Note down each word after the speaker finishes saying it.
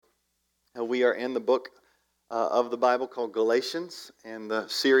We are in the book of the Bible called Galatians, and the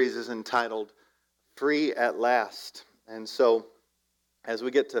series is entitled Free at Last. And so, as we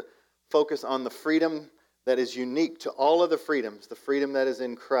get to focus on the freedom that is unique to all other freedoms, the freedom that is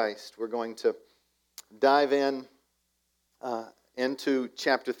in Christ, we're going to dive into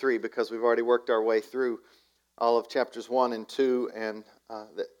chapter 3, because we've already worked our way through all of chapters 1 and 2 and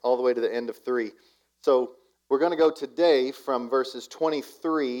all the way to the end of 3. So we're going to go today from verses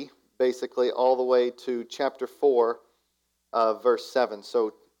 23 basically all the way to chapter 4, verse 7.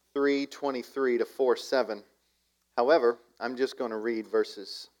 So 3:23 to 4:7. However, I'm just going to read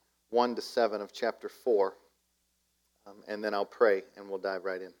verses 1 to 7 of chapter 4, and then I'll pray and we'll dive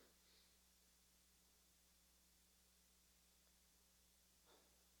right in.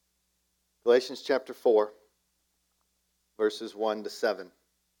 Galatians chapter 4, verses 1 to 7.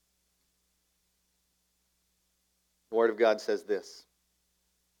 The Word of God says this: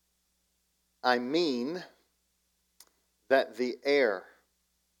 I mean that the heir,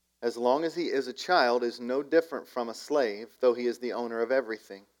 as long as he is a child, is no different from a slave, though he is the owner of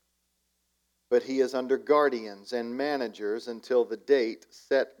everything. But he is under guardians and managers until the date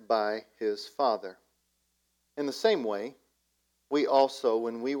set by his father. In the same way, we also,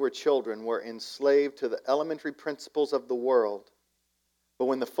 when we were children, were enslaved to the elementary principles of the world. But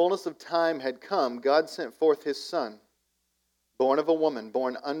when the fullness of time had come, God sent forth his Son, born of a woman,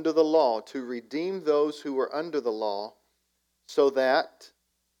 born under the law, to redeem those who were under the law, so that,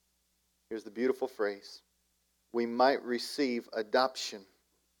 here's the beautiful phrase, we might receive adoption.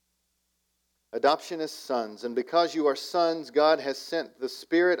 Adoption as sons. And because you are sons, God has sent the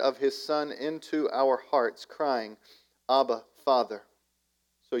Spirit of his Son into our hearts, crying, Abba, Father.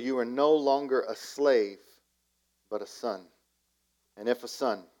 So you are no longer a slave, but a son. And if a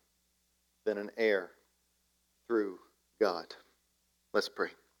son, then an heir through God. Let's pray.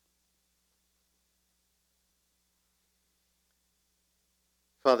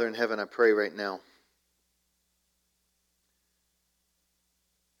 Father in heaven, I pray right now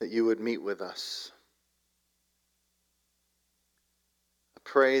that you would meet with us. I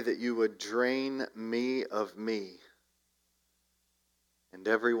pray that you would drain me of me, and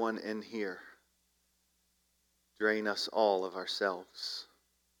everyone in here, drain us all of ourselves.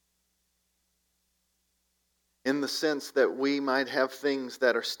 In the sense that we might have things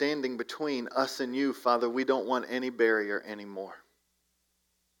that are standing between us and you, Father, we don't want any barrier anymore.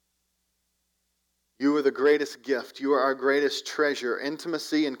 You are the greatest gift. You are our greatest treasure.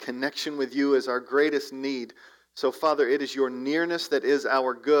 Intimacy and connection with you is our greatest need. So, Father, it is your nearness that is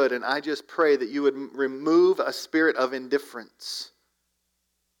our good, and I just pray that you would remove a spirit of indifference.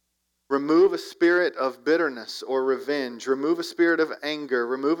 Remove a spirit of bitterness or revenge. Remove a spirit of anger.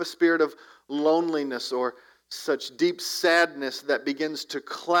 Remove a spirit of loneliness or such deep sadness that begins to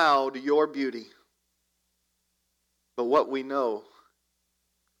cloud your beauty. But what we know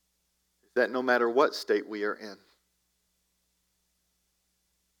is that no matter what state we are in,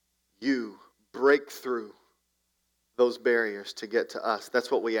 you break through those barriers to get to us. That's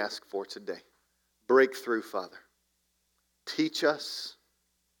what we ask for today. Breakthrough, Father. Teach us,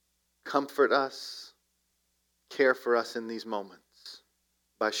 comfort us, care for us in these moments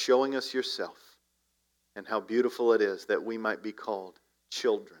by showing us yourself and how beautiful it is that we might be called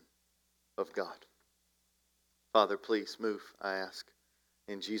children of God. Father, please move, I ask.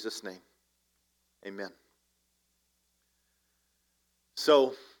 In Jesus' name, amen.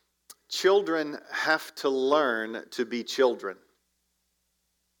 So, children have to learn to be children.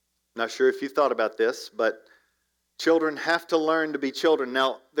 Not sure if you've thought about this, but children have to learn to be children.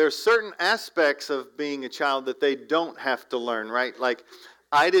 Now, there's certain aspects of being a child that they don't have to learn, right? Like,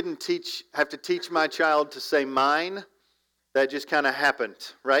 I didn't have to teach my child to say mine. That just kind of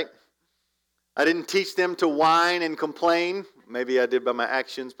happened, right? I didn't teach them to whine and complain. Maybe I did by my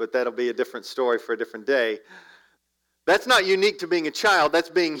actions, but that'll be a different story for a different day. That's not unique to being a child. That's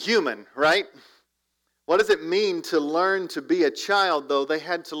being human, right? What does it mean to learn to be a child, though? They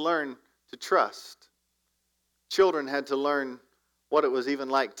had to learn to trust. Children had to learn what it was even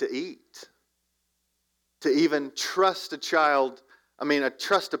like to eat. To even trust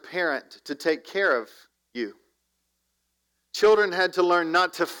trust a parent to take care of you. Children had to learn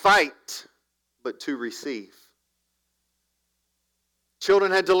not to fight, but to receive.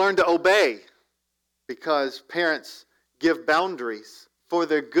 Children had to learn to obey, because parents give boundaries for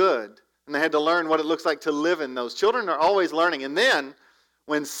their good, and they had to learn what it looks like to live in those. Children are always learning, and then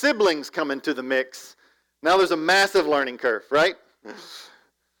when siblings come into the mix, now there's a massive learning curve, right?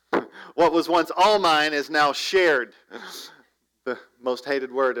 What was once all mine is now shared. The most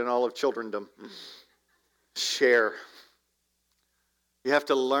hated word in all of childrendom. Share. You have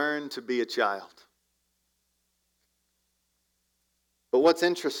to learn to be a child. But what's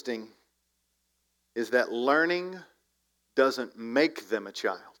interesting is that learning doesn't make them a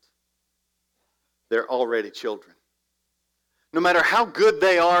child. They're already children. No matter how good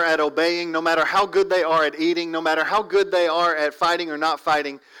they are at obeying, no matter how good they are at eating, no matter how good they are at fighting or not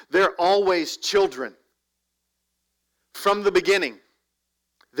fighting, they're always children. From the beginning,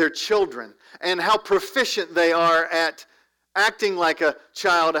 they're children. And how proficient they are at acting like a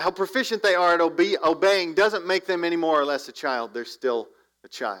child, how proficient they are at obeying doesn't make them any more or less a child. They're still a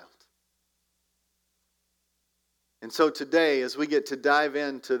child. And so today, as we get to dive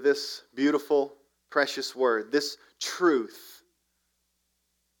into this beautiful, precious word, this truth,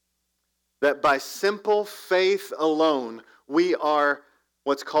 that by simple faith alone, we are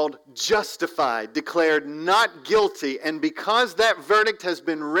what's called justified, declared not guilty. And because that verdict has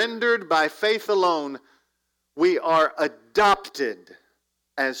been rendered by faith alone, we are adopted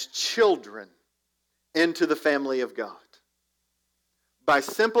as children into the family of God. By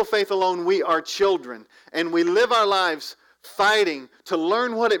simple faith alone, we are children. And we live our lives fighting to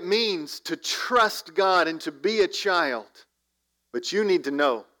learn what it means to trust God and to be a child. But you need to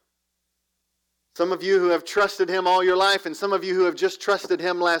know, some of you who have trusted Him all your life, and some of you who have just trusted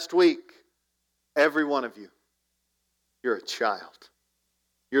Him last week, every one of you, you're a child.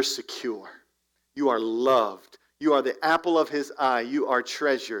 You're secure. You are loved. You are the apple of His eye. You are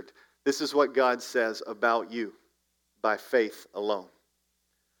treasured. This is what God says about you by faith alone.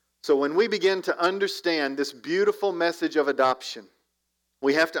 So when we begin to understand this beautiful message of adoption,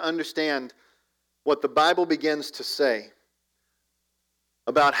 we have to understand what the Bible begins to say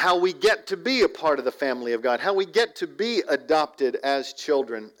about how we get to be a part of the family of God, how we get to be adopted as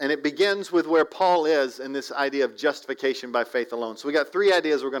children. And it begins with where Paul is in this idea of justification by faith alone. So we got three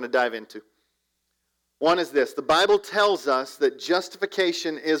ideas we're going to dive into. One is this: the Bible tells us that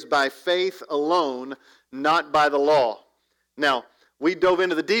justification is by faith alone, not by the law. Now, we dove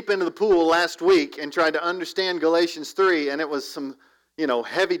into the deep end of the pool last week and tried to understand Galatians 3, and it was some,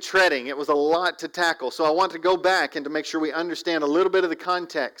 heavy treading. It was a lot to tackle. So I want to go back and to make sure we understand a little bit of the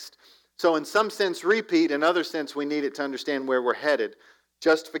context. So in some sense, repeat. In other sense, we need it to understand where we're headed.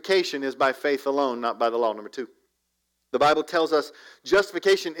 Justification is by faith alone, not by the law. Number two, the Bible tells us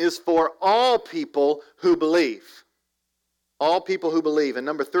justification is for all people who believe. All people who believe. And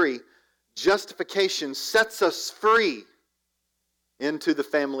number three, justification sets us free into the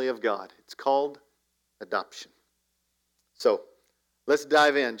family of God. It's called adoption. So, let's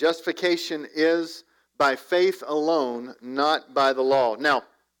dive in. Justification is by faith alone, not by the law. Now,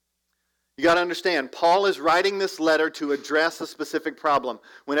 you got to understand, Paul is writing this letter to address a specific problem.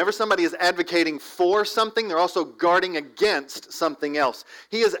 Whenever somebody is advocating for something, they're also guarding against something else.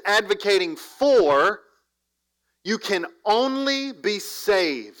 He is advocating for, you can only be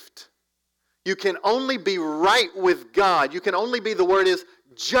saved. You can only be right with God. You can only be, the word is,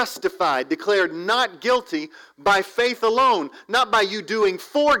 justified, declared not guilty by faith alone. Not by you doing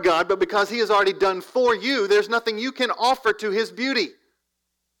for God, but because He has already done for you. There's nothing you can offer to His beauty.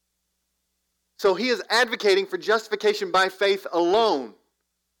 So he is advocating for justification by faith alone.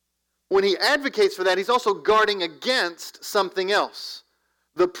 When he advocates for that, he's also guarding against something else.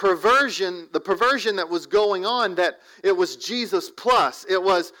 The perversion that was going on, that it was Jesus plus. It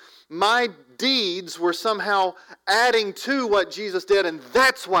was my deeds were somehow adding to what Jesus did, and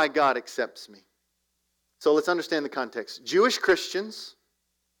that's why God accepts me. So let's understand the context. Jewish Christians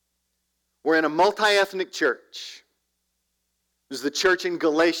were in a multi-ethnic church. It was the church in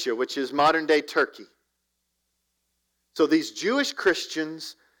Galatia, which is modern-day Turkey. So these Jewish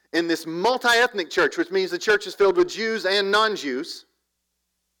Christians in this multi-ethnic church, which means the church is filled with Jews and non-Jews,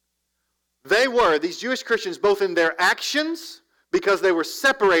 these Jewish Christians, both in their actions, because they were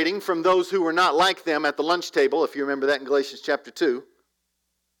separating from those who were not like them at the lunch table, if you remember that in Galatians chapter 2,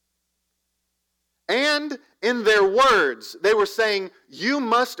 and in their words, they were saying, you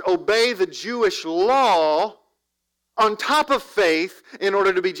must obey the Jewish law on top of faith in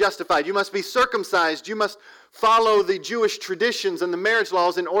order to be justified. You must be circumcised. You must follow the Jewish traditions and the marriage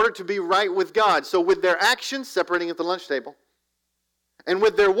laws in order to be right with God. So with their actions, separating at the lunch table, and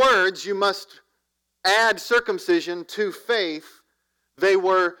with their words, you must add circumcision to faith. They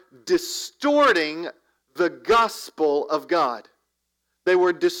were distorting the gospel of God. They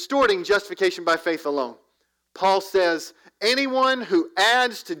were distorting justification by faith alone. Paul says, anyone who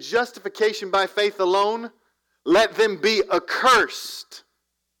adds to justification by faith alone, let them be accursed.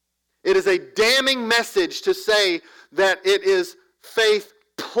 It is a damning message to say that it is faith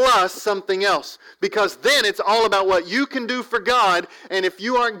plus something else. Because then it's all about what you can do for God, and if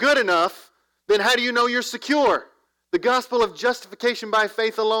you aren't good enough, then how do you know you're secure? The gospel of justification by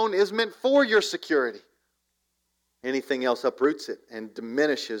faith alone is meant for your security. Anything else uproots it and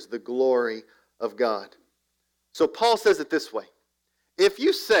diminishes the glory of God. So Paul says it this way. If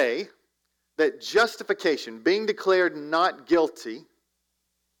you say that justification, being declared not guilty,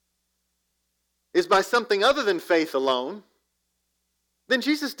 is by something other than faith alone, then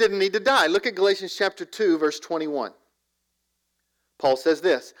Jesus didn't need to die. Look at Galatians chapter 2, verse 21. Paul says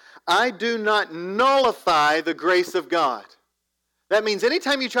this, I do not nullify the grace of God. That means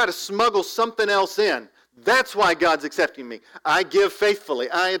anytime you try to smuggle something else in, that's why God's accepting me. I give faithfully.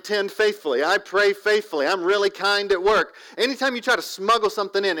 I attend faithfully. I pray faithfully. I'm really kind at work. Anytime you try to smuggle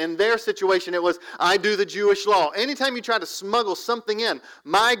something in their situation it was, I do the Jewish law. Anytime you try to smuggle something in,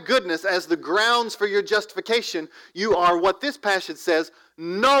 my goodness, as the grounds for your justification, you are, what this passage says,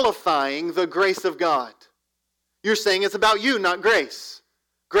 nullifying the grace of God. You're saying it's about you, not grace.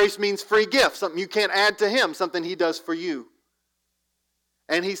 Grace means free gift, something you can't add to Him, something He does for you.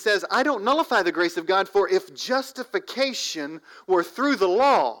 And he says, I don't nullify the grace of God, for if justification were through the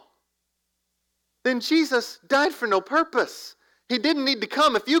law, then Jesus died for no purpose. He didn't need to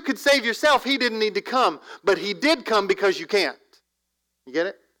come. If you could save yourself, He didn't need to come. But He did come because you can't. You get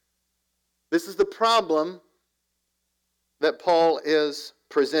it? This is the problem that Paul is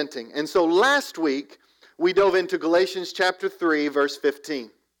presenting. And so last week, we dove into Galatians chapter 3, verse 15.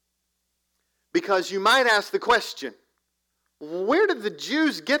 Because you might ask the question, where did the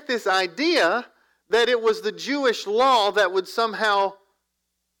Jews get this idea that it was the Jewish law that would somehow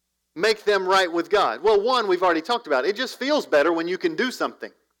make them right with God? Well, one, we've already talked about. It just feels better when you can do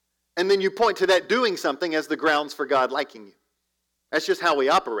something. And then you point to that doing something as the grounds for God liking you. That's just how we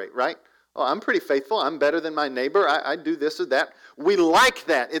operate, right? Oh, I'm pretty faithful. I'm better than my neighbor. I do this or that. We like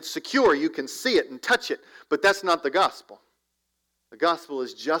that. It's secure. You can see it and touch it. But that's not the gospel. The gospel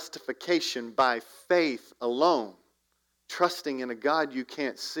is justification by faith alone. Trusting in a God you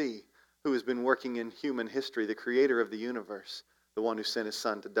can't see, who has been working in human history, the creator of the universe, the one who sent His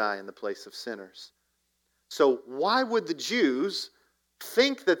Son to die in the place of sinners. So why would the Jews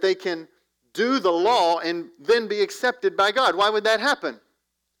think that they can do the law and then be accepted by God? Why would that happen?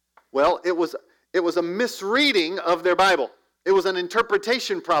 Well, it was a misreading of their Bible. It was an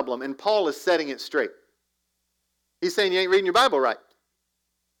interpretation problem, and Paul is setting it straight. He's saying you ain't reading your Bible right.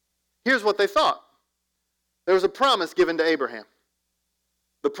 Here's what they thought. There was a promise given to Abraham.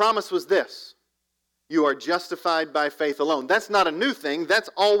 The promise was this. You are justified by faith alone. That's not a new thing.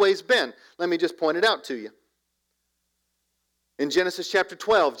 That's always been. Let me just point it out to you. In Genesis chapter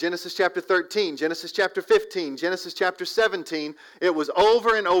 12, Genesis chapter 13, Genesis chapter 15, Genesis chapter 17, it was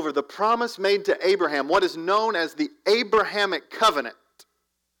over and over the promise made to Abraham, what is known as the Abrahamic covenant.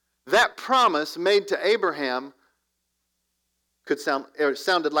 That promise made to Abraham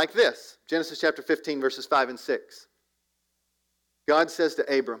sounded like this. Genesis chapter 15, verses 5 and 6. God says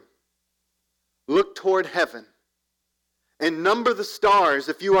to Abram, look toward heaven and number the stars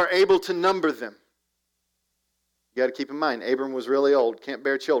if you are able to number them. You got to keep in mind, Abram was really old, can't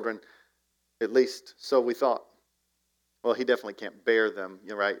bear children. At least so we thought. Well, he definitely can't bear them,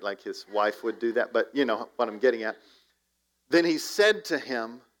 right? Like his wife would do that, but you know what I'm getting at. Then he said to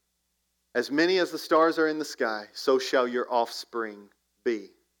him, as many as the stars are in the sky, so shall your offspring be.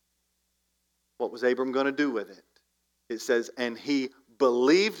 What was Abram going to do with it? It says, and he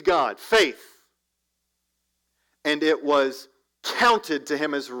believed God, faith, and it was counted to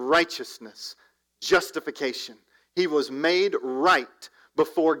him as righteousness, justification. He was made right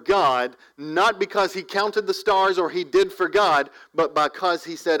before God, not because he counted the stars or he did for God, but because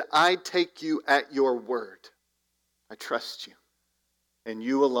he said, I take you at your word. I trust you, and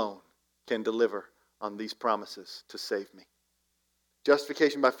you alone can deliver on these promises to save me.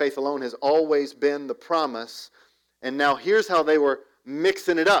 Justification by faith alone has always been the promise, and now here's how they were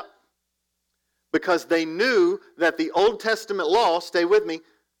mixing it up. Because they knew that the Old Testament law, stay with me,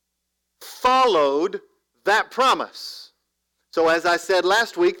 followed that promise. So as I said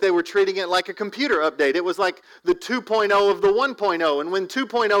last week, they were treating it like a computer update. It was like the 2.0 of the 1.0, and when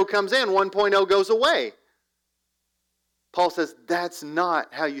 2.0 comes in, 1.0 goes away. Paul says that's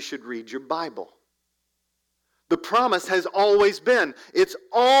not how you should read your Bible. The promise has always been. It's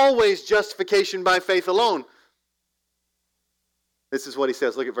always justification by faith alone. This is what he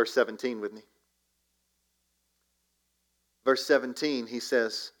says. Look at verse 17 with me. Verse 17, he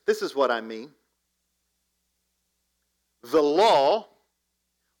says, this is what I mean. The law,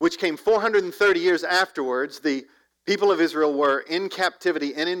 which came 430 years afterwards, the people of Israel were in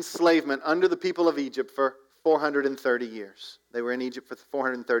captivity and enslavement under the people of Egypt for 430 years. They were in Egypt for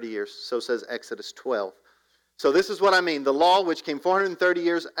 430 years. So says Exodus 12. So this is what I mean. The law, which came 430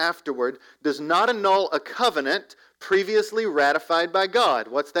 years afterward, does not annul a covenant previously ratified by God.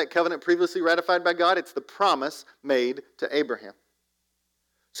 What's that covenant previously ratified by God? It's the promise made to Abraham.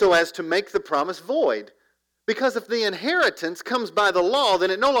 So as to make the promise void. Because if the inheritance comes by the law,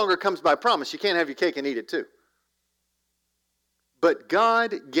 then it no longer comes by promise. You can't have your cake and eat it too. But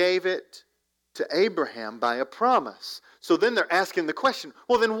God gave it to Abraham by a promise. So then they're asking the question,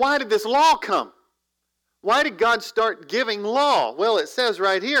 well, then why did this law come? Why did God start giving law? Well, it says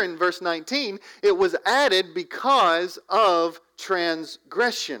right here in verse 19, it was added because of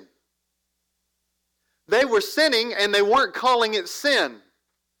transgression. They were sinning and they weren't calling it sin.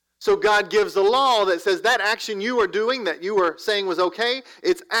 So God gives a law that says that action you are doing that you were saying was okay,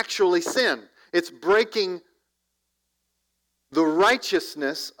 it's actually sin. It's breaking the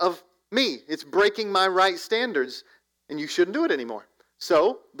righteousness of me. It's breaking my right standards, and you shouldn't do it anymore.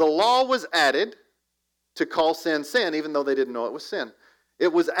 So the law was added to call sin sin, even though they didn't know it was sin.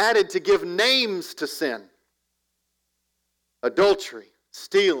 It was added to give names to sin. Adultery,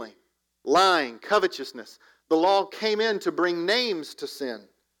 stealing, lying, covetousness. The law came in to bring names to sin.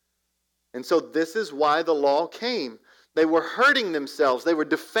 And so this is why the law came. They were hurting themselves. They were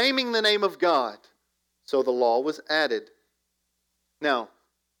defaming the name of God. So the law was added. Now,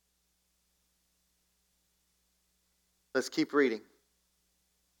 let's keep reading.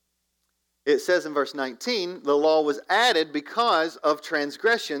 It says in verse 19, the law was added because of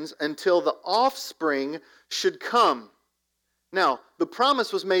transgressions until the offspring should come. Now, the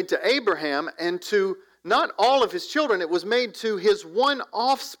promise was made to Abraham and to not all of his children. It was made to his one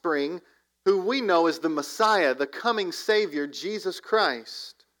offspring, who we know as the Messiah, the coming Savior, Jesus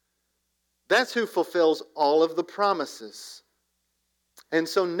Christ. That's who fulfills all of the promises. And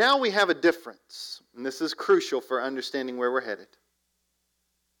so now we have a difference, and this is crucial for understanding where we're headed.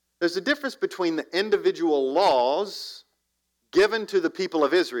 There's a difference between the individual laws given to the people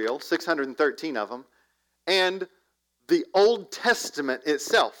of Israel, 613 of them, and the Old Testament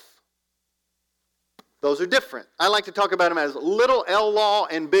itself. Those are different. I like to talk about them as little L law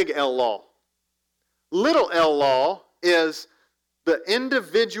and big L law. Little L law is the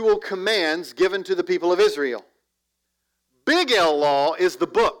individual commands given to the people of Israel. Big L law is the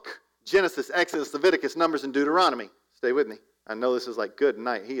book. Genesis, Exodus, Leviticus, Numbers, and Deuteronomy. Stay with me. I know this is like good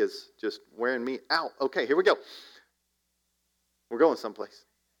night. He is just wearing me out. Okay, here we go. We're going someplace.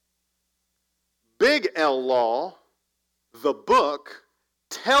 Big L law, the book,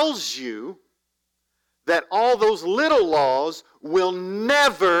 tells you that all those little laws will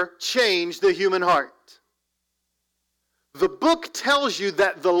never change the human heart. The book tells you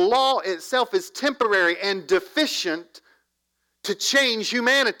that the law itself is temporary and deficient to change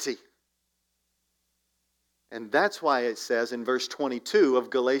humanity. And that's why it says in verse 22 of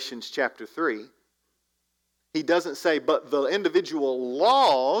Galatians chapter 3, he doesn't say, but the individual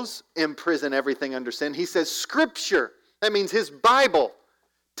laws imprison everything under sin. He says Scripture, that means his Bible,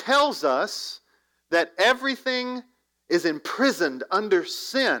 tells us that everything is imprisoned under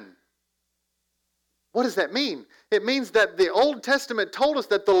sin. What does that mean? It means that the Old Testament told us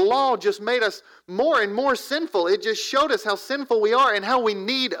that the law just made us more and more sinful. It just showed us how sinful we are and how we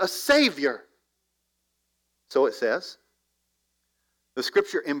need a Savior. So it says, the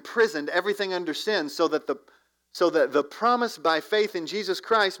Scripture imprisoned everything under sin so that the promise by faith in Jesus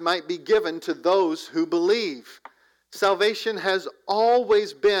Christ might be given to those who believe. Salvation has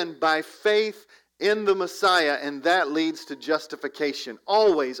always been by faith in the Messiah, and that leads to justification.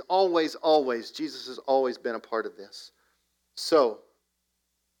 Always, always, always. Jesus has always been a part of this. So,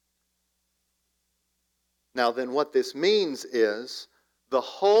 now then what this means is the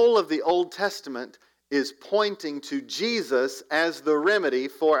whole of the Old Testament is pointing to Jesus as the remedy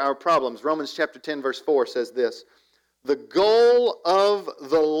for our problems. Romans chapter 10 verse 4 says this, the goal of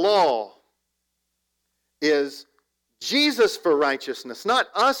the law is Jesus for righteousness, not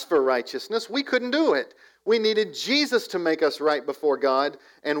us for righteousness. We couldn't do it. We needed Jesus to make us right before God,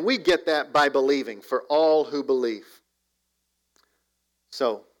 and we get that by believing, for all who believe.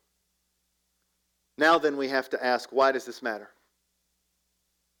 So, now then we have to ask, why does this matter?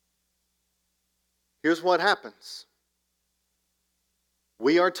 Here's what happens.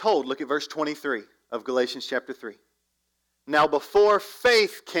 We are told, look at verse 23 of Galatians chapter 3. Now before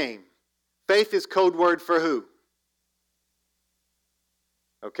faith came, faith is code word for who?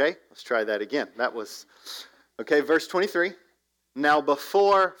 Okay, let's try that again. Verse 23. Now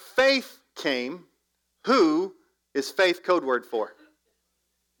before faith came, who is faith code word for?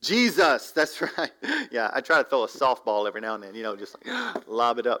 Jesus, that's right. Yeah, I try to throw a softball every now and then, just like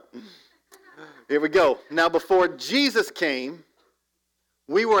lob it up. Here we go. Now before Jesus came,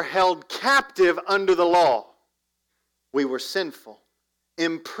 we were held captive under the law. We were sinful,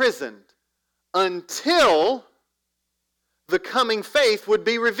 imprisoned, until the coming faith would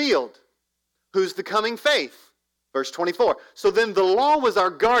be revealed. Who's the coming faith? Verse 24. So then the law was our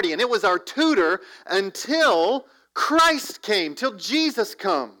guardian. It was our tutor until Christ came, till Jesus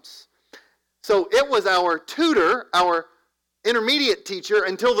comes. So it was our tutor, our intermediate teacher,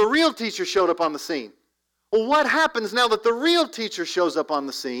 until the real teacher showed up on the scene. Well, what happens now that the real teacher shows up on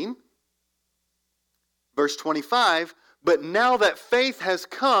the scene? Verse 25, but now that faith has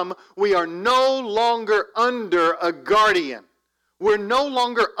come, we are no longer under a guardian. We're no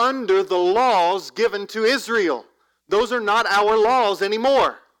longer under the laws given to Israel. Those are not our laws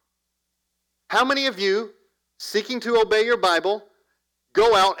anymore. How many of you, seeking to obey your Bible,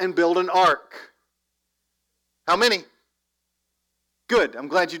 go out and build an ark? How many? Good. I'm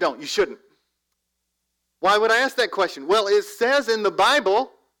glad you don't. You shouldn't. Why would I ask that question? Well, it says in the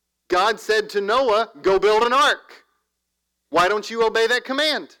Bible, God said to Noah, go build an ark. Why don't you obey that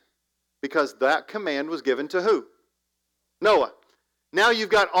command? Because that command was given to who? Noah. Now you've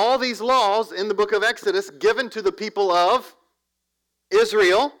got all these laws in the book of Exodus given to the people of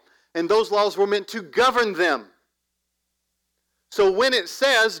Israel, and those laws were meant to govern them. So when it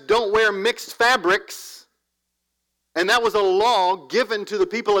says, don't wear mixed fabrics, and that was a law given to the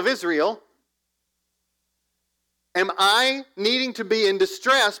people of Israel, am I needing to be in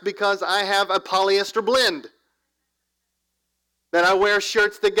distress because I have a polyester blend? That I wear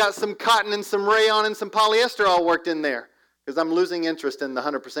shirts that got some cotton and some rayon and some polyester all worked in there? Because I'm losing interest in the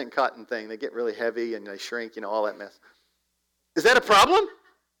 100% cotton thing. They get really heavy and they shrink, all that mess. Is that a problem?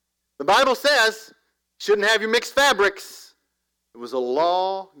 The Bible says, shouldn't have your mixed fabrics. It was a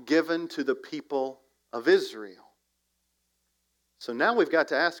law given to the people of Israel. So now we've got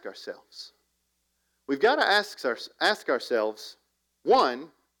to ask ourselves. We've got to ask ourselves, one,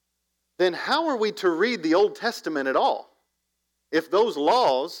 then how are we to read the Old Testament at all if those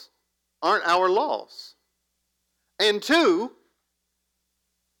laws aren't our laws? And two,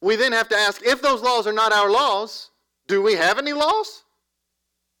 we then have to ask, if those laws are not our laws, do we have any laws?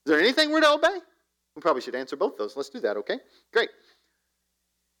 Is there anything we're to obey? We probably should answer both those. Let's do that, okay? Great.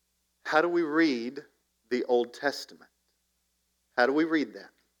 How do we read the Old Testament? How do we read that?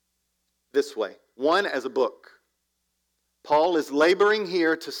 This way. One, as a book. Paul is laboring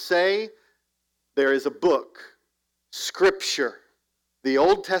here to say there is a book, Scripture. The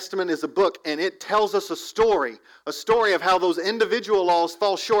Old Testament is a book, and it tells us a story of how those individual laws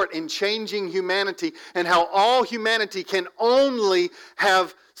fall short in changing humanity, and how all humanity can only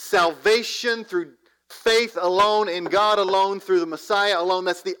have salvation through faith alone, in God alone, through the Messiah alone.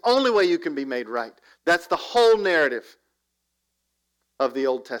 That's the only way you can be made right. That's the whole narrative of the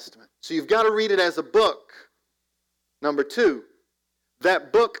Old Testament. So you've got to read it as a book. Number two,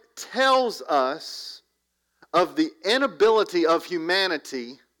 that book tells us of the inability of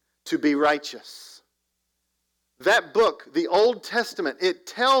humanity to be righteous. That book, the Old Testament, it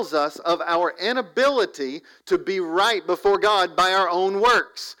tells us of our inability to be right before God by our own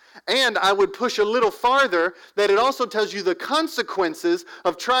works. And I would push a little farther that it also tells you the consequences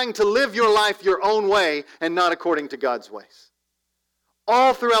of trying to live your life your own way and not according to God's ways.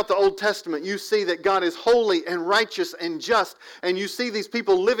 All throughout the Old Testament, you see that God is holy and righteous and just, and you see these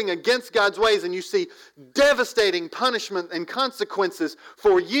people living against God's ways, and you see devastating punishment and consequences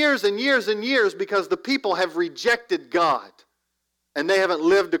for years and years and years because the people have rejected God, and they haven't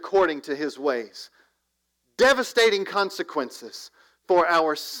lived according to His ways. Devastating consequences for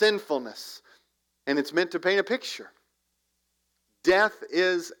our sinfulness, and it's meant to paint a picture. Death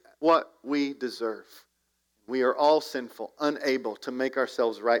is what we deserve. We are all sinful, unable to make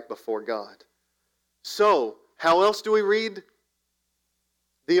ourselves right before God. So, how else do we read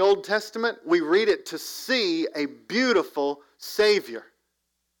the Old Testament? We read it to see a beautiful Savior.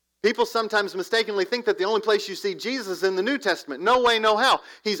 People sometimes mistakenly think that the only place you see Jesus is in the New Testament. No way, no how.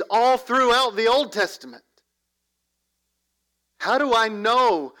 He's all throughout the Old Testament. How do I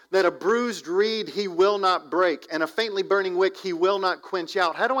know that a bruised reed He will not break and a faintly burning wick He will not quench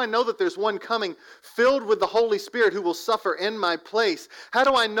out? How do I know that there's one coming filled with the Holy Spirit who will suffer in my place? How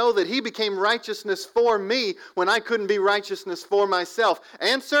do I know that He became righteousness for me when I couldn't be righteousness for myself?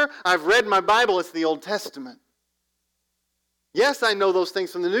 Answer, I've read my Bible. It's the Old Testament. Yes, I know those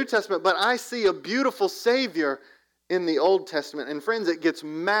things from the New Testament, but I see a beautiful Savior in the Old Testament. And friends, it gets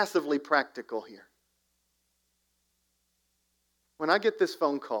massively practical here. When I get this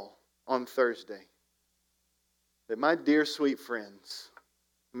phone call on Thursday that my dear sweet friends,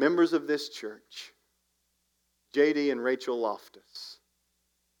 members of this church, J.D. and Rachel Loftus,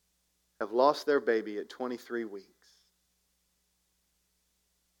 have lost their baby at 23 weeks.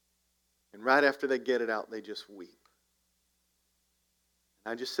 And right after they get it out, they just weep.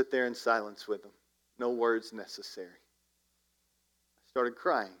 And I just sit there in silence with them. No words necessary. started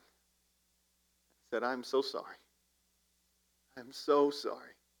crying. I said, I'm so sorry. I'm so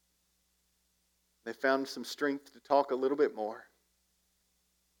sorry. They found some strength to talk a little bit more,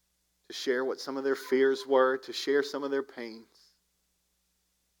 to share what some of their fears were, to share some of their pains.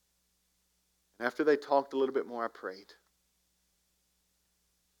 And after they talked a little bit more, I prayed.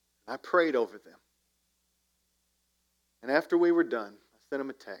 I prayed over them. And after we were done, I sent them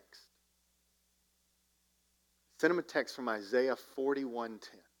a text. I sent them a text from Isaiah 41:10.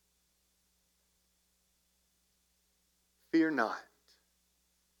 Fear not,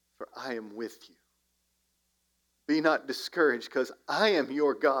 for I am with you. Be not discouraged, because I am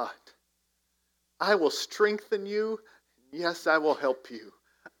your God. I will strengthen you. Yes, I will help you.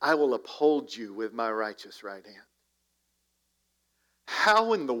 I will uphold you with my righteous right hand.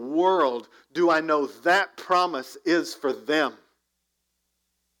 How in the world do I know that promise is for them?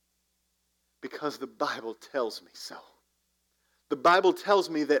 Because the Bible tells me so. The Bible tells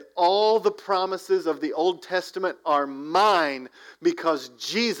me that all the promises of the Old Testament are mine because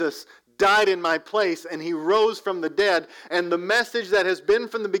Jesus died in my place and He rose from the dead. And the message that has been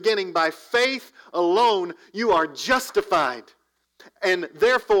from the beginning, by faith alone, you are justified. And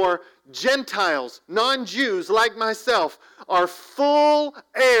therefore, Gentiles, non-Jews like myself, are full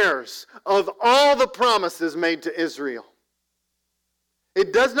heirs of all the promises made to Israel.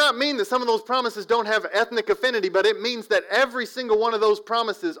 It does not mean that some of those promises don't have ethnic affinity, but it means that every single one of those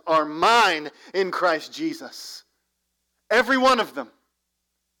promises are mine in Christ Jesus. Every one of them.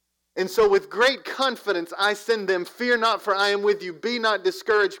 And so with great confidence I send them, fear not, for I am with you. Be not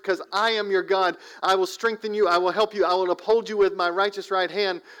discouraged, because I am your God. I will strengthen you. I will help you. I will uphold you with my righteous right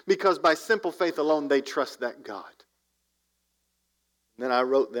hand, because by simple faith alone they trust that God. And then I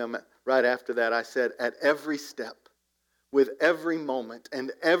wrote them right after that. I said, at every step, with every moment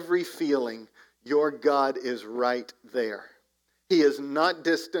and every feeling, your God is right there. He is not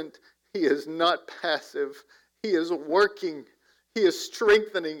distant. He is not passive. He is working. He is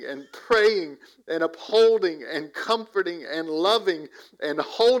strengthening and praying and upholding and comforting and loving and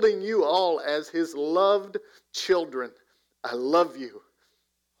holding you all as His loved children. I love you.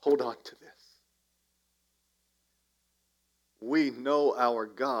 Hold on to this. We know our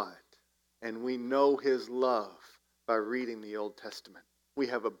God and we know His love by reading the Old Testament. We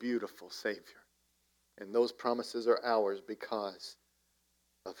have a beautiful Savior. And those promises are ours because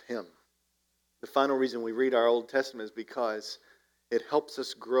of Him. The final reason we read our Old Testament is because it helps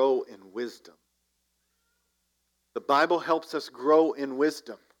us grow in wisdom. The Bible helps us grow in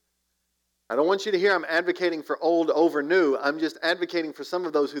wisdom. I don't want you to hear I'm advocating for old over new. I'm just advocating for some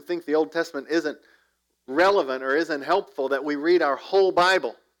of those who think the Old Testament isn't relevant or isn't helpful, that we read our whole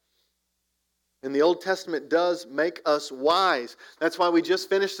Bible. And the Old Testament does make us wise. That's why we just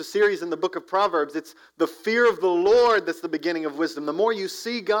finished a series in the book of Proverbs. It's the fear of the Lord that's the beginning of wisdom. The more you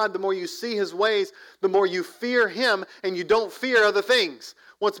see God, the more you see His ways, the more you fear Him, and you don't fear other things.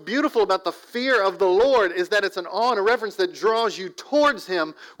 What's beautiful about the fear of the Lord is that it's an awe and a reverence that draws you towards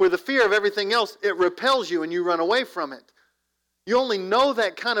Him, where the fear of everything else, it repels you and you run away from it. You only know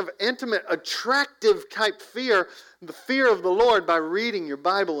that kind of intimate, attractive type fear, the fear of the Lord, by reading your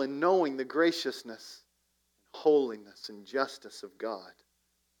Bible and knowing the graciousness, holiness, and justice of God.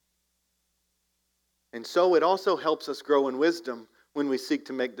 And so it also helps us grow in wisdom when we seek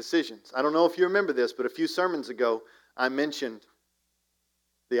to make decisions. I don't know if you remember this, but a few sermons ago I mentioned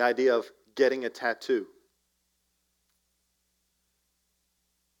the idea of getting a tattoo.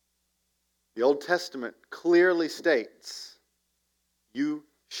 The Old Testament clearly states you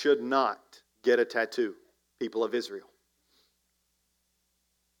should not get a tattoo, people of Israel.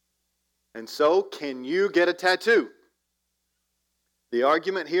 And so, can you get a tattoo? The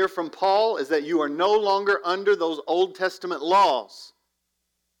argument here from Paul is that you are no longer under those Old Testament laws.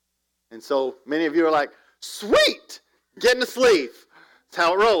 And so, many of you are like, sweet, getting a sleeve. That's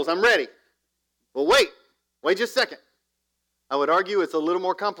how it rolls, I'm ready. Well, wait just a second. I would argue it's a little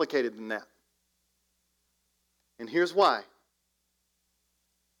more complicated than that. And here's why.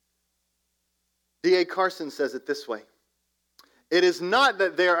 D.A. Carson says it this way. It is not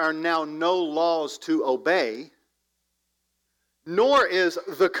that there are now no laws to obey, nor is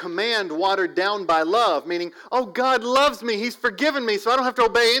the command watered down by love, meaning, oh, God loves me, He's forgiven me, so I don't have to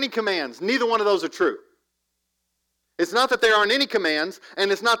obey any commands. Neither one of those are true. It's not that there aren't any commands,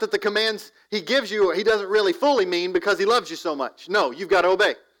 and it's not that the commands He gives you, He doesn't really fully mean because He loves you so much. No, you've got to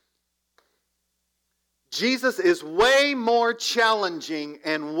obey. Jesus is way more challenging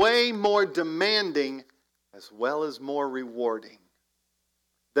and way more demanding, as well as more rewarding,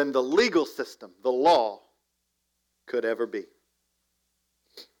 than the legal system, the law, could ever be.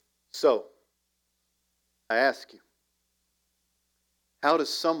 So, I ask you, How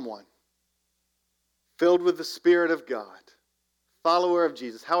does someone filled with the Spirit of God, follower of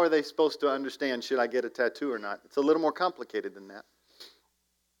Jesus, how are they supposed to understand, should I get a tattoo or not? It's a little more complicated than that.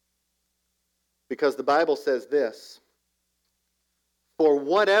 Because the Bible says this, for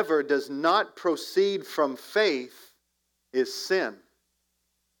whatever does not proceed from faith is sin.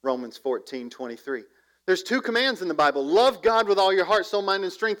 Romans 14:23. There's two commands in the Bible. Love God with all your heart, soul, mind,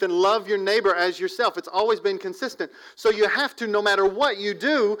 and strength, and love your neighbor as yourself. It's always been consistent. So you have to, no matter what you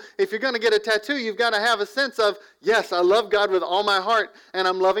do, if you're going to get a tattoo, you've got to have a sense of, yes, I love God with all my heart, and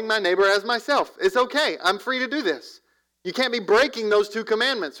I'm loving my neighbor as myself. It's okay. I'm free to do this. You can't be breaking those two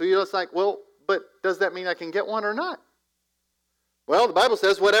commandments. So you're just like, well, but does that mean I can get one or not? Well, the Bible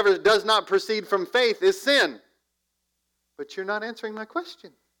says whatever does not proceed from faith is sin. But you're not answering my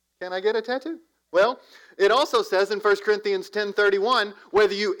question. Can I get a tattoo? Well, it also says in 1 Corinthians 10:31,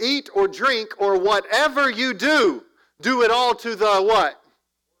 whether you eat or drink or whatever you do, do it all to the what?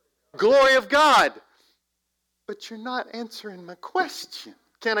 Glory of God. But you're not answering my question.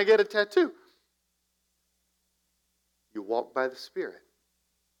 Can I get a tattoo? You walk by the Spirit.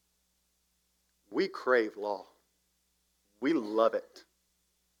 We crave law. We love it.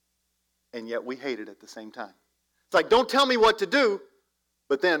 And yet we hate it at the same time. It's like, don't tell me what to do.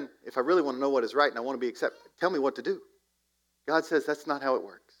 But then, if I really want to know what is right and I want to be accepted, tell me what to do. God says that's not how it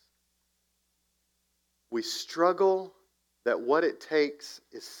works. We struggle that what it takes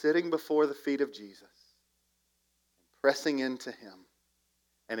is sitting before the feet of Jesus and pressing into Him.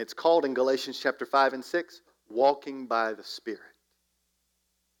 And it's called in Galatians chapter 5 and 6, walking by the Spirit.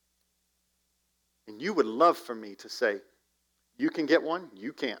 And you would love for me to say, you can get one,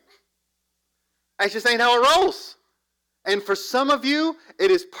 you can't. That just ain't how it rolls. And for some of you,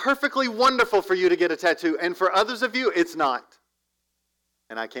 it is perfectly wonderful for you to get a tattoo. And for others of you, it's not.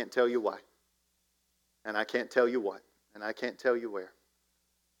 And I can't tell you why. And I can't tell you what. And I can't tell you where.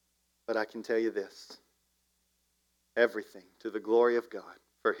 But I can tell you this. Everything to the glory of God,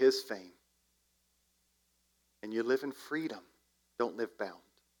 for His fame. And you live in freedom. Don't live bound.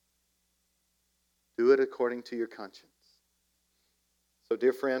 Do it according to your conscience. So,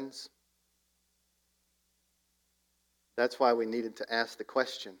 dear friends, that's why we needed to ask the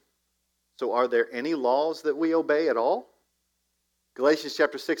question. So are there any laws that we obey at all? Galatians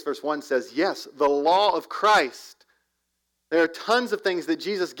chapter 6 verse 1 says, yes, the law of Christ. There are tons of things that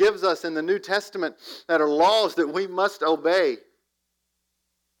Jesus gives us in the New Testament that are laws that we must obey.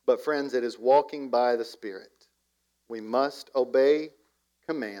 But friends, it is walking by the Spirit. We must obey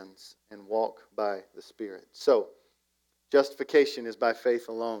commands and walk by the Spirit. So, justification is by faith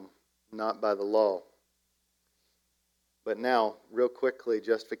alone, not by the law. But now, real quickly,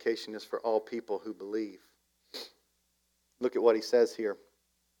 justification is for all people who believe. Look at what he says here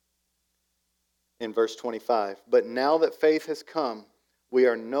in verse 25. But now that faith has come, we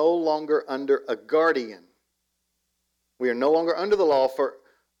are no longer under a guardian. We are no longer under the law, for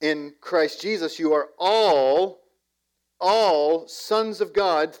in Christ Jesus you are all sons of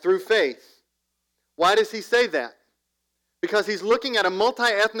God through faith. Why does he say that? Because he's looking at a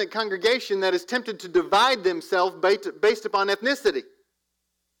multi-ethnic congregation that is tempted to divide themselves based upon ethnicity.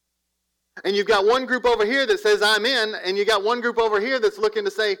 And you've got one group over here that says, I'm in, and you got one group over here that's looking to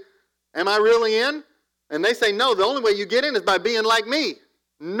say, am I really in? And they say, no, the only way you get in is by being like me.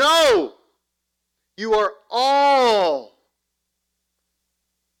 No! You are all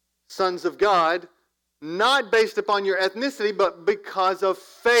sons of God, not based upon your ethnicity, but because of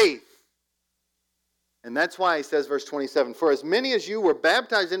faith. And that's why he says, verse 27, for as many as you were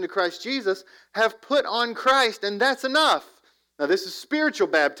baptized into Christ Jesus have put on Christ, and that's enough. Now this is spiritual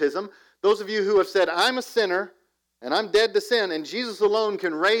baptism. Those of you who have said, I'm a sinner, and I'm dead to sin, and Jesus alone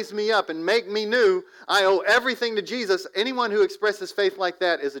can raise me up and make me new, I owe everything to Jesus. Anyone who expresses faith like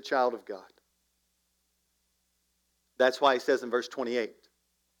that is a child of God. That's why he says in verse 28,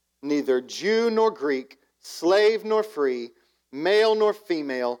 neither Jew nor Greek, slave nor free, male nor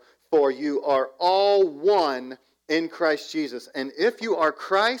female, for you are all one in Christ Jesus. And if you are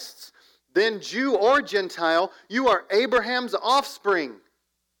Christ's, then Jew or Gentile, you are Abraham's offspring.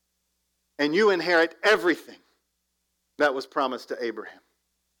 And you inherit everything that was promised to Abraham.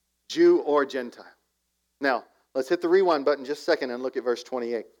 Jew or Gentile. Now, let's hit the rewind button just a second and look at verse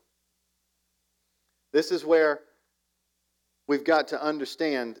 28. This is where we've got to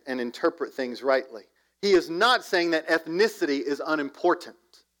understand and interpret things rightly. He is not saying that ethnicity is unimportant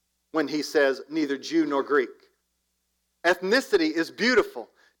when he says neither Jew nor Greek. Ethnicity is beautiful.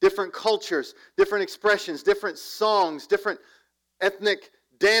 Different cultures, different expressions, different songs, different ethnic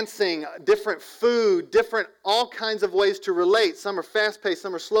dancing, different food, different all kinds of ways to relate. Some are fast-paced,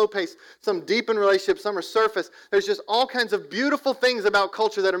 some are slow-paced, some deepen relationships, some are surface. There's just all kinds of beautiful things about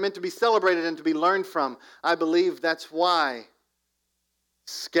culture that are meant to be celebrated and to be learned from. I believe that's why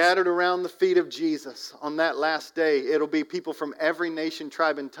scattered around the feet of Jesus on that last day, it'll be people from every nation,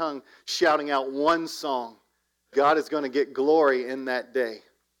 tribe, and tongue shouting out one song. God is going to get glory in that day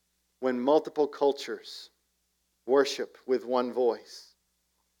when multiple cultures worship with one voice.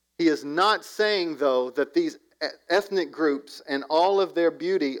 He is not saying, though, that these ethnic groups and all of their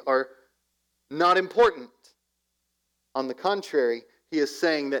beauty are not important. On the contrary, he is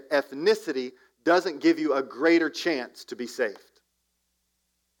saying that ethnicity doesn't give you a greater chance to be saved.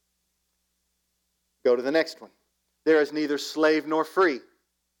 Go to the next one. There is neither slave nor free.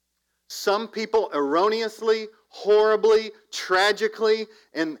 Some people erroneously, horribly, tragically,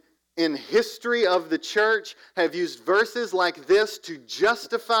 and in history of the church have used verses like this to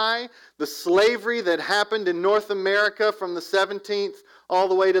justify the slavery that happened in North America from the 17th all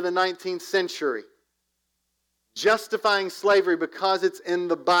the way to the 19th century. Justifying slavery because it's in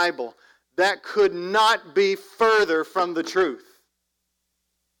the Bible. That could not be further from the truth.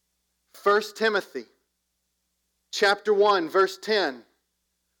 1 Timothy chapter 1, verse 10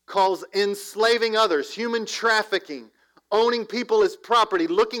 calls enslaving others, human trafficking, owning people as property,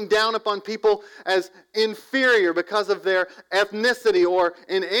 looking down upon people as inferior because of their ethnicity or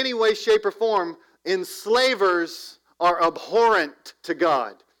in any way, shape, or form. Enslavers are abhorrent to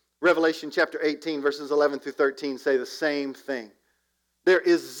God. Revelation chapter 18, verses 11 through 13 say the same thing. There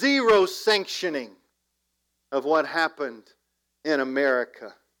is zero sanctioning of what happened in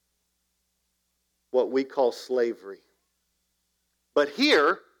America, what we call slavery. But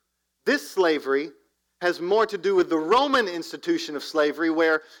here, this slavery has more to do with the Roman institution of slavery,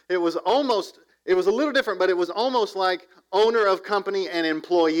 where it was a little different, but it was almost like owner of company and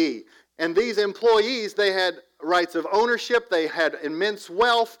employee. And these employees, they had rights of ownership, they had immense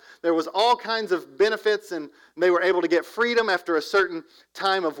wealth, there was all kinds of benefits, and they were able to get freedom after a certain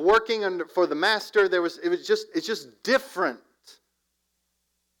time of working for the master. It's just different.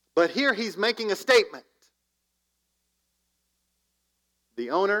 But here he's making a statement. The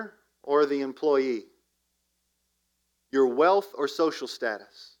owner or the employee, your wealth or social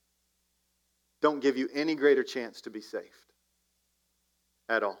status don't give you any greater chance to be saved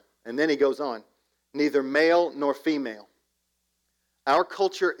at all. And then he goes on, neither male nor female. Our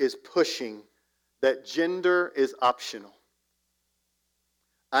culture is pushing that gender is optional.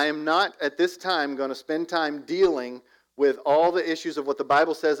 I am not at this time going to spend time dealing with all the issues of what the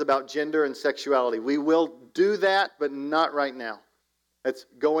Bible says about gender and sexuality. We will do that, but not right now. It's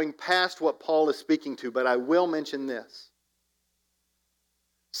going past what Paul is speaking to, but I will mention this.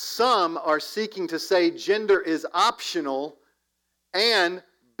 Some are seeking to say gender is optional and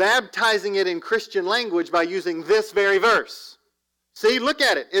baptizing it in Christian language by using this very verse. See, look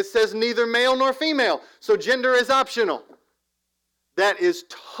at it. It says neither male nor female, so gender is optional. That is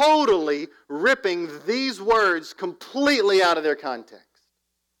totally ripping these words completely out of their context.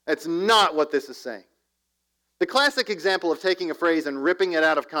 That's not what this is saying. The classic example of taking a phrase and ripping it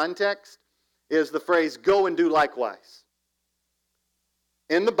out of context is the phrase, go and do likewise.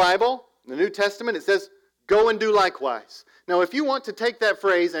 In the Bible, in the New Testament, it says, go and do likewise. Now, if you want to take that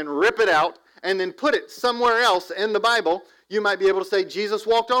phrase and rip it out and then put it somewhere else in the Bible, you might be able to say, Jesus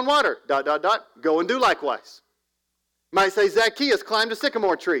walked on water, ... go and do likewise. Might say, Zacchaeus climbed a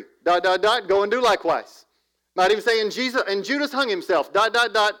sycamore tree, ... go and do likewise. Might even say, and Judas hung himself, ...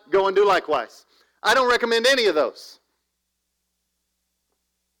 go and do likewise. I don't recommend any of those.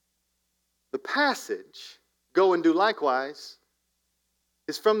 The passage, go and do likewise,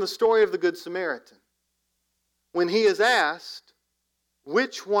 is from the story of the Good Samaritan. When he is asked,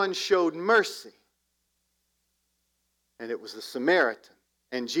 which one showed mercy? And it was the Samaritan.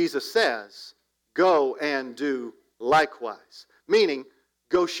 And Jesus says, go and do likewise. Meaning,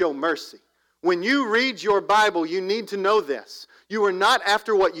 go show mercy. When you read your Bible, you need to know this. You are not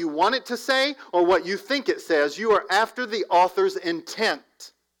after what you want it to say or what you think it says. You are after the author's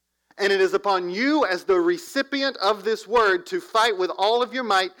intent. And it is upon you as the recipient of this word to fight with all of your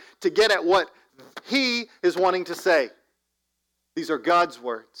might to get at what he is wanting to say. These are God's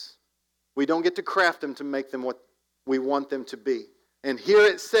words. We don't get to craft them to make them what we want them to be. And here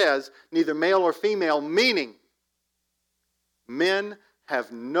it says, neither male or female, meaning men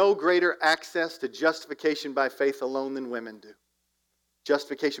have no greater access to justification by faith alone than women do.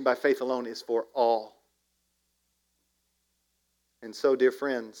 Justification by faith alone is for all. And so, dear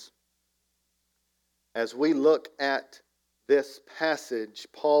friends, as we look at this passage,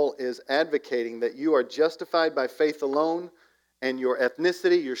 Paul is advocating that you are justified by faith alone and your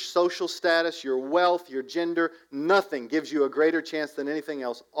ethnicity, your social status, your wealth, your gender, nothing gives you a greater chance than anything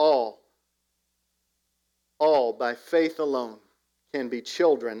else. All by faith alone can be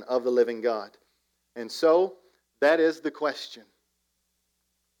children of the living God. And so, that is the question.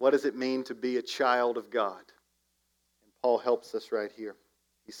 What does it mean to be a child of God? And Paul helps us right here.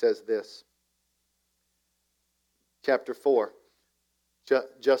 He says this. Chapter 4.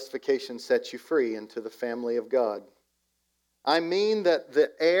 Justification sets you free into the family of God. I mean that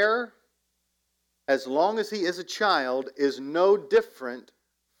the heir, as long as he is a child, is no different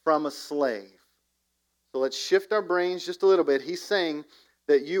from a slave. So let's shift our brains just a little bit. He's saying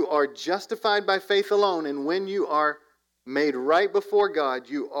that you are justified by faith alone, and when you are made right before God,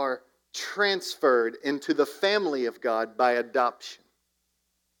 you are transferred into the family of God by adoption.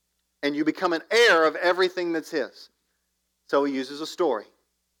 And you become an heir of everything that's his. So he uses a story.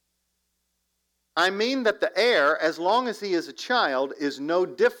 I mean that the heir, as long as he is a child, is no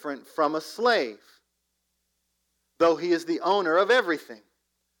different from a slave, though he is the owner of everything.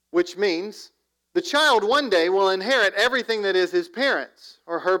 Which means the child one day will inherit everything that is his parents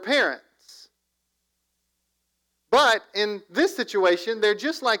or her parents. But in this situation, they're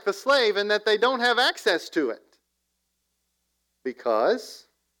just like the slave in that they don't have access to it. Because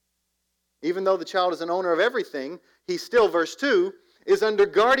even though the child is an owner of everything, he still, verse 2, is under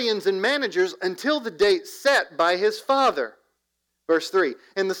guardians and managers until the date set by his father. Verse 3,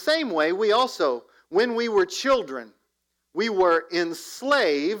 in the same way, we also, when we were children, we were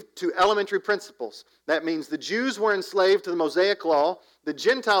enslaved to elementary principles. That means the Jews were enslaved to the Mosaic law. The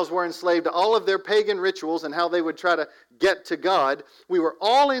Gentiles were enslaved to all of their pagan rituals and how they would try to get to God. We were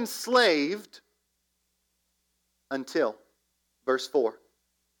all enslaved until, verse 4,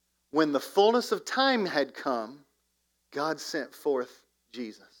 when the fullness of time had come, God sent forth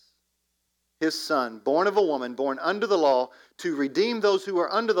Jesus, his Son, born of a woman, born under the law, to redeem those who are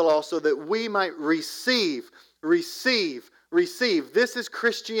under the law so that we might receive. This is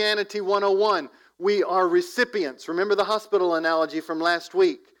Christianity 101. We are recipients. Remember the hospital analogy from last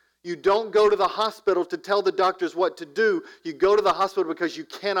week. You don't go to the hospital to tell the doctors what to do. You go to the hospital because you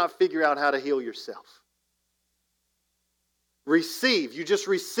cannot figure out how to heal yourself. Receive. You just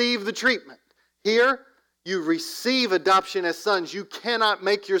receive the treatment. Here, you receive adoption as sons. You cannot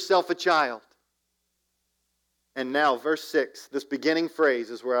make yourself a child. And now, verse 6, this beginning phrase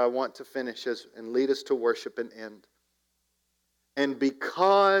is where I want to finish and lead us to worship and end. And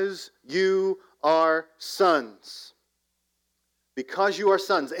because you are sons. Because you are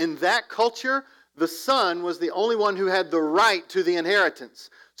sons. In that culture, the son was the only one who had the right to the inheritance.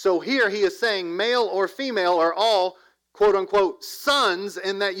 So here he is saying male or female are all, quote unquote, sons,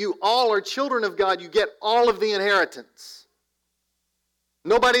 in that you all are children of God. You get all of the inheritance.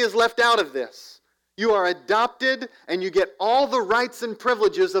 Nobody is left out of this. You are adopted and you get all the rights and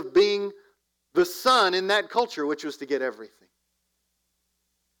privileges of being the son in that culture, which was to get everything.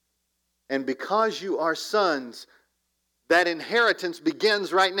 And because you are sons, that inheritance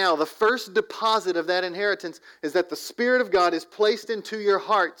begins right now. The first deposit of that inheritance is that the Spirit of God is placed into your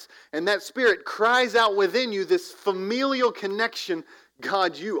hearts, and that Spirit cries out within you this familial connection.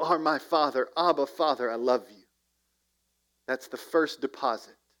 God, you are my Father. Abba, Father, I love you. That's the first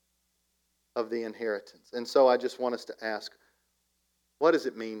deposit of the inheritance. And so I just want us to ask, what does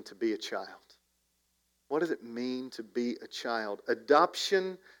it mean to be a child? What does it mean to be a child?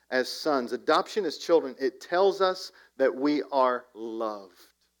 Adoption as sons, adoption as children, it tells us that we are loved.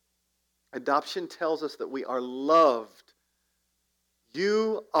 Adoption tells us that we are loved.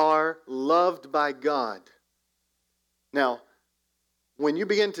 You are loved by God. Now, when you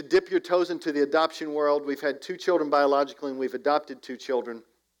begin to dip your toes into the adoption world, we've had 2 children biologically and we've adopted 2 children.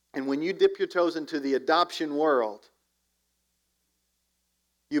 And when you dip your toes into the adoption world,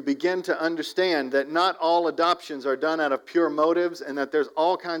 you begin to understand that not all adoptions are done out of pure motives and that there's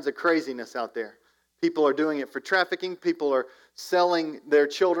all kinds of craziness out there. People are doing it for trafficking. People are selling their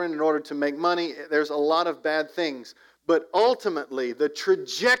children in order to make money. There's a lot of bad things. But ultimately, the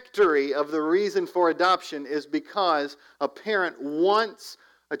trajectory of the reason for adoption is because a parent wants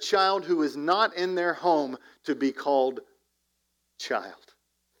a child who is not in their home to be called child,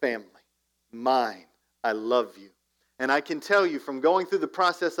 family, mine, I love you. And I can tell you from going through the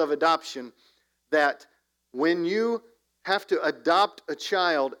process of adoption that when you have to adopt a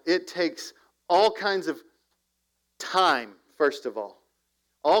child, it takes all kinds of time, first of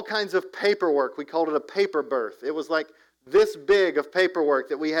all kinds of paperwork. We called it a paper birth. It was like this big of paperwork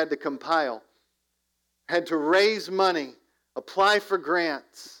that we had to compile. Had to raise money, apply for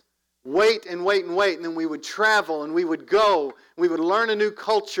grants, wait, and then we would travel and we would go, we would learn a new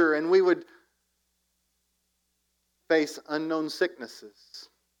culture, and we would face unknown sicknesses.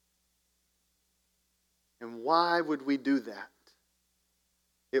 And why would we do that?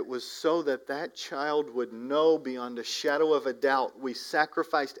 It was so that that child would know beyond a shadow of a doubt we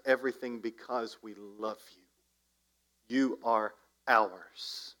sacrificed everything because we love you. You are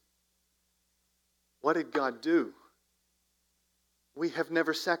ours. What did God do? We have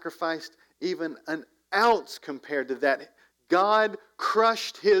never sacrificed even an ounce compared to that. God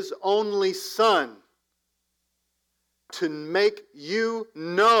crushed His only Son to make you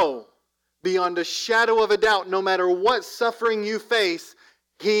know beyond a shadow of a doubt, no matter what suffering you face,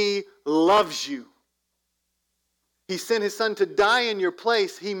 He loves you. He sent His Son to die in your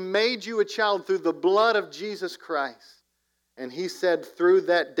place. He made you a child through the blood of Jesus Christ. And He said through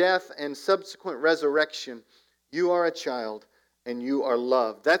that death and subsequent resurrection, you are a child and you are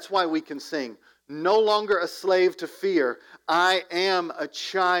loved. That's why we can sing, no longer a slave to fear. I am a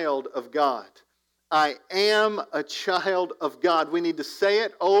child of God. I am a child of God. We need to say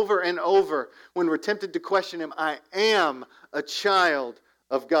it over and over when we're tempted to question Him. I am a child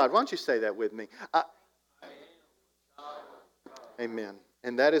of God. Why don't you say that with me? Amen.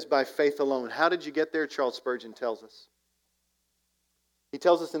 And that is by faith alone. How did you get there? Charles Spurgeon tells us. He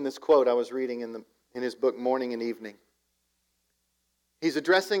tells us in this quote I was reading in his book, Morning and Evening. He's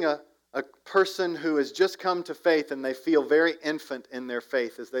addressing a person who has just come to faith and they feel very infant in their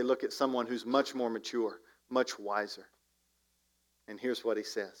faith as they look at someone who's much more mature, much wiser. And here's what he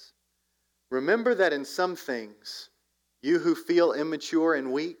says. Remember that in some things, you who feel immature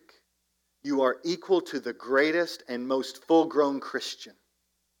and weak, you are equal to the greatest and most full-grown Christian.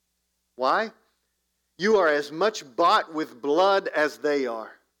 Why? You are as much bought with blood as they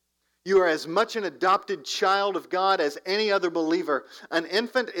are. You are as much an adopted child of God as any other believer. An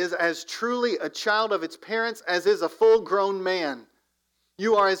infant is as truly a child of its parents as is a full-grown man.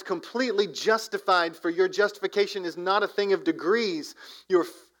 You are as completely justified, for your justification is not a thing of degrees. Your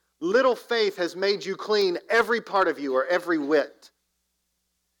little faith has made you clean, every part of you, or every whit.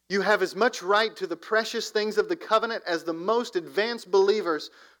 You have as much right to the precious things of the covenant as the most advanced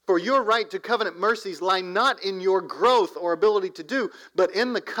believers. For your right to covenant mercies lie not in your growth or ability to do, but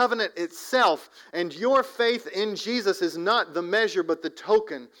in the covenant itself. And your faith in Jesus is not the measure, but the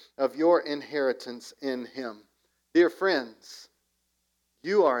token of your inheritance in Him. Dear friends,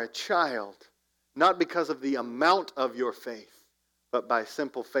 you are a child, not because of the amount of your faith, but by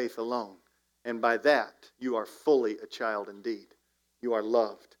simple faith alone. And by that, you are fully a child indeed. You are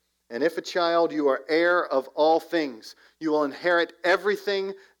loved. And if a child, you are heir of all things. You will inherit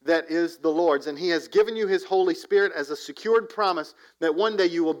everything that is the Lord's. And He has given you His Holy Spirit as a secured promise that one day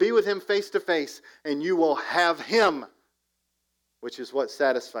you will be with Him face to face and you will have Him, which is what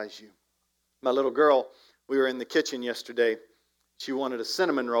satisfies you. My little girl, we were in the kitchen yesterday. She wanted a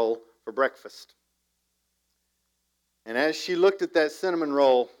cinnamon roll for breakfast. And as she looked at that cinnamon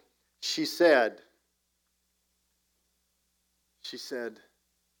roll, she said,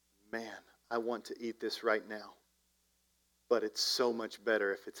 man, I want to eat this right now. But it's so much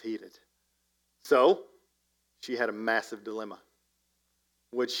better if it's heated. So, she had a massive dilemma.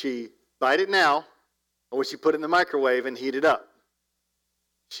 Would she bite it now, or would she put it in the microwave and heat it up?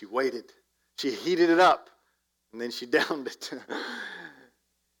 She waited. She heated it up, and then she downed it.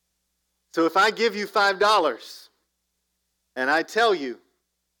 So if I give you $5, and I tell you,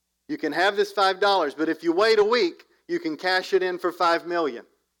 you can have this $5, but if you wait a week, you can cash it in for $5 million.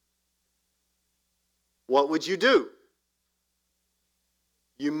 What would you do?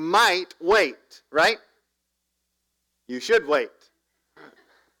 You might wait, right? You should wait.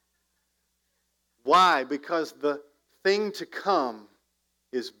 Why? Because the thing to come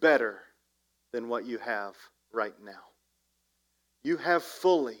is better than what you have right now. You have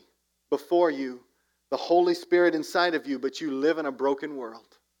fully before you the Holy Spirit inside of you, but you live in a broken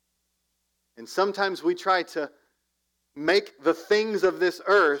world. And sometimes we try to make the things of this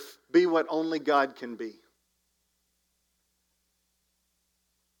earth be what only God can be.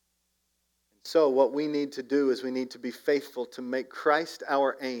 So what we need to do is we need to be faithful to make Christ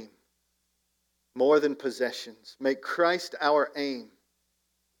our aim more than possessions. Make Christ our aim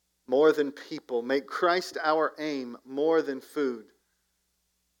more than people. Make Christ our aim more than food.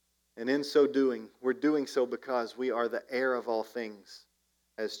 And in so doing, we're doing so because we are the heir of all things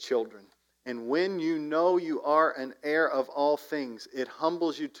as children. And when you know you are an heir of all things, it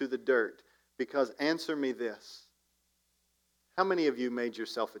humbles you to the dirt. Because answer me this. How many of you made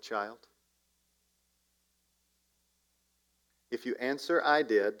yourself a child? If you answer, I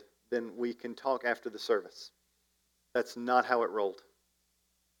did, then we can talk after the service. That's not how it rolled.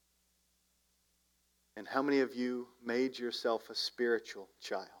 And how many of you made yourself a spiritual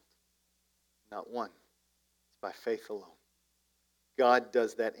child? Not one. It's by faith alone. God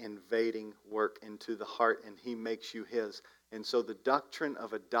does that invading work into the heart, and He makes you His. And so the doctrine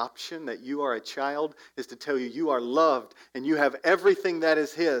of adoption, that you are a child, is to tell you you are loved and you have everything that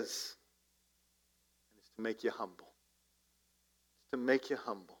is His. And it's to make you humble. It's to make you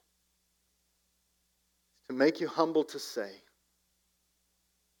humble. It's to make you humble to say,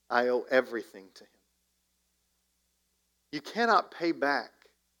 I owe everything to Him. You cannot pay back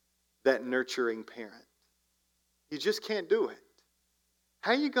that nurturing parent. You just can't do it.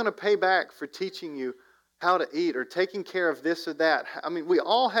 How are you going to pay back for teaching you how to eat or taking care of this or that? I mean, we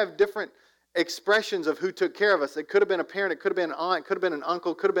all have different expressions of who took care of us. It could have been a parent, it could have been an aunt, it could have been an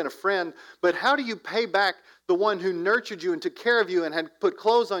uncle, it could have been a friend. But how do you pay back the one who nurtured you and took care of you and had put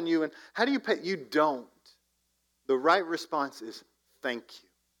clothes on you? And how do you pay? You don't. The right response is thank you.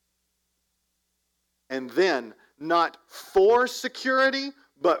 And then, not for security,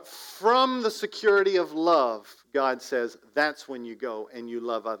 but from the security of love, God says, that's when you go and you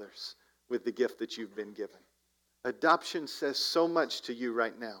love others with the gift that you've been given. Adoption says so much to you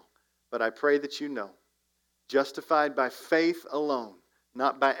right now, but I pray that you know, justified by faith alone,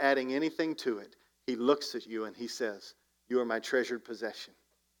 not by adding anything to it, He looks at you and He says, you are my treasured possession.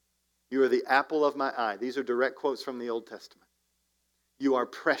 You are the apple of my eye. These are direct quotes from the Old Testament. You are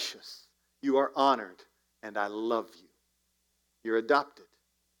precious. You are honored, and I love you. You're adopted.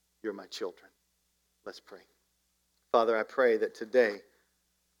 You're my children. Let's pray. Father, I pray that today,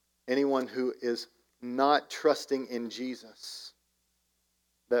 anyone who is not trusting in Jesus,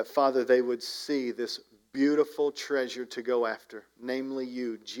 that, Father, they would see this beautiful treasure to go after, namely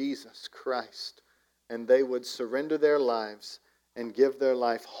you, Jesus Christ, and they would surrender their lives and give their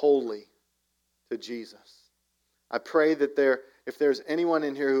life wholly to Jesus. I pray that if there's anyone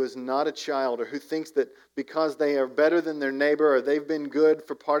in here who is not a child or who thinks that because they are better than their neighbor or they've been good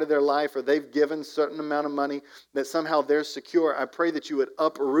for part of their life or they've given a certain amount of money, that somehow they're secure, I pray that you would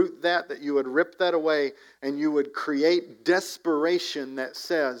uproot that you would rip that away, and you would create desperation that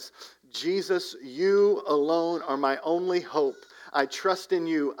says, Jesus, you alone are my only hope. I trust in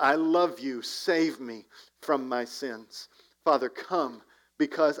you. I love you. Save me from my sins. Father, come.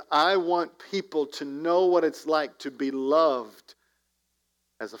 Because I want people to know what it's like to be loved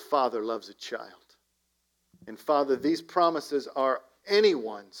as a father loves a child. And Father, these promises are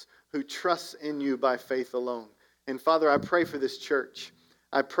anyone's who trusts in you by faith alone. And Father, I pray for this church.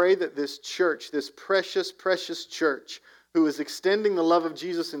 I pray that this church, this precious, precious church, who is extending the love of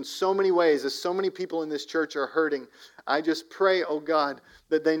Jesus in so many ways, as so many people in this church are hurting, I just pray, oh God,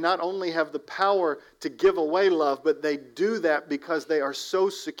 that they not only have the power to give away love, but they do that because they are so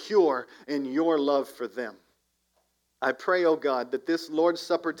secure in your love for them. I pray, oh God, that this Lord's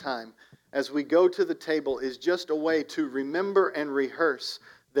Supper time, as we go to the table, is just a way to remember and rehearse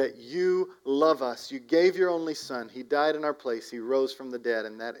that you love us. You gave your only Son. He died in our place. He rose from the dead,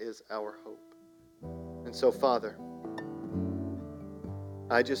 and that is our hope. And so, Father,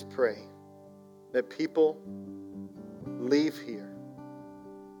 I just pray that people leave here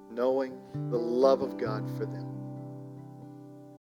knowing the love of God for them.